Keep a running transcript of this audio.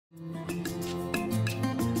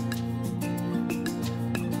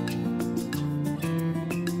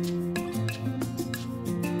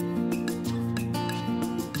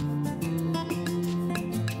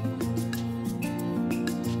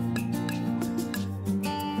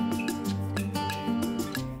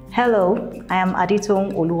Hello, I am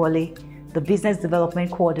Adetoun Oluwole, the Business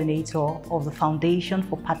Development Coordinator of the Foundation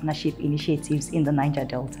for Partnership Initiatives in the Niger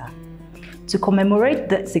Delta. To commemorate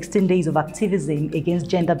the 16 days of activism against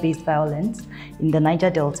gender-based violence in the Niger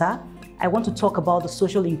Delta, I want to talk about the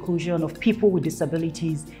social inclusion of people with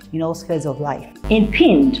disabilities in all spheres of life. In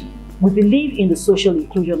PIND, we believe in the social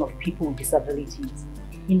inclusion of people with disabilities.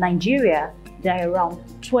 In Nigeria, there are around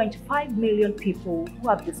 25 million people who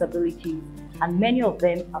have disabilities, and many of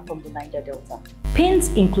them are from the Niger Delta. PIN's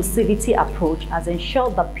inclusivity approach has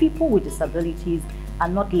ensured that people with disabilities are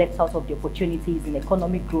not left out of the opportunities in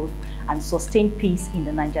economic growth and sustained peace in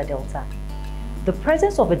the Niger Delta. The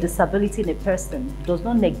presence of a disability in a person does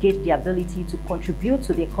not negate the ability to contribute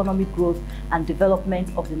to the economic growth and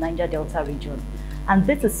development of the Niger Delta region, and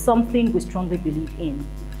this is something we strongly believe in.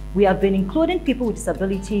 We have been including people with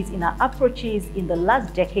disabilities in our approaches in the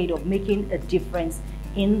last decade of making a difference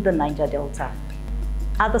in the Niger Delta.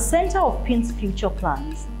 At the center of PIN's future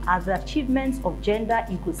plans are the achievements of gender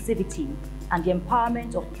inclusivity and the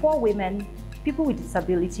empowerment of poor women, people with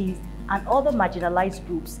disabilities, and other marginalized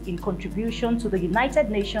groups in contribution to the United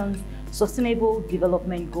Nations Sustainable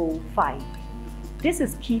Development Goal 5. This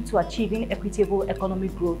is key to achieving equitable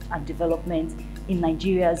economic growth and development in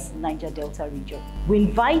Nigeria's Niger Delta region. We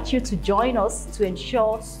invite you to join us to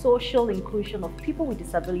ensure social inclusion of people with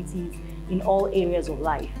disabilities in all areas of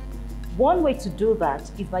life. One way to do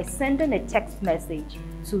that is by sending a text message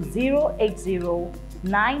to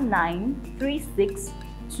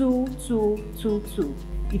 080-9936-2222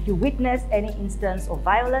 if you witness any instance of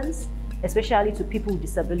violence, especially to people with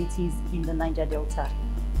disabilities in the Niger Delta.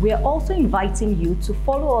 We are also inviting you to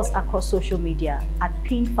follow us across social media at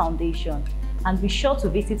PIN Foundation, and be sure to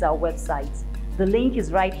visit our website. The link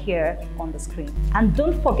is right here on the screen. And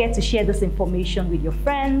don't forget to share this information with your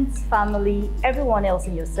friends, family, everyone else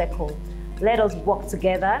in your circle. Let us work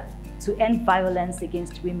together to end violence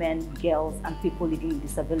against women, girls, and people living with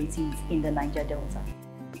disabilities in the Niger Delta.